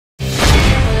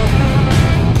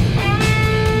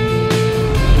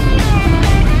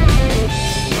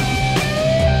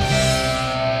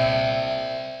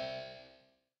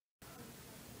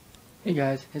Hey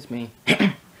guys, it's me.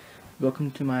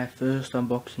 Welcome to my first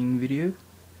unboxing video.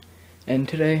 And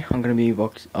today I'm going to be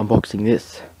unboxing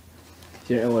this. If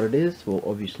you don't know what it is, well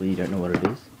obviously you don't know what it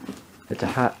is. It's a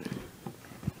hat.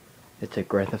 It's a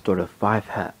Grand Theft Auto 5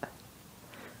 hat.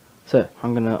 So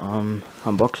I'm going to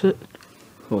unbox it.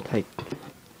 We'll get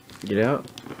it out.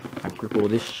 I rip all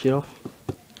this shit off.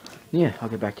 Yeah, I'll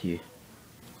get back to you.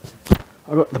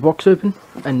 I got the box open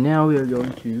and now we are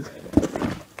going to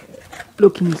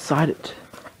look inside it.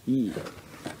 Yeah.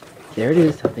 There it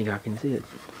is. I think I can see it.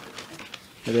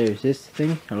 So there's this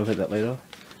thing. I'll look at that later.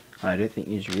 I don't think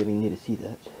you really need to see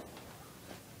that.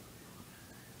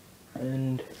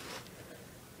 And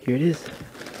here it is.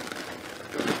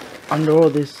 Under all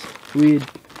this weird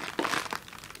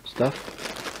stuff.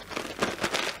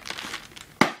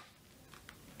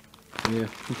 Yeah,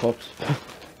 it pops.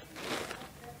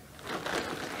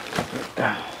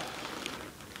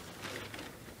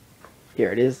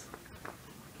 Here it is.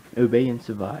 Obey and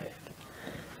survive.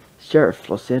 Sheriff,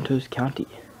 Los Santos County.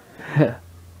 I'm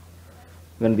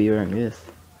gonna be wearing this.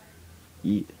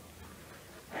 Yeah.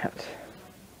 Hat.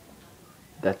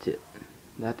 That's it.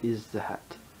 That is the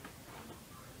hat.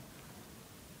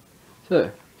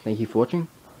 So, thank you for watching.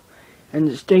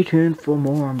 And stay tuned for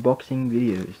more unboxing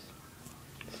videos.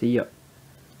 See ya.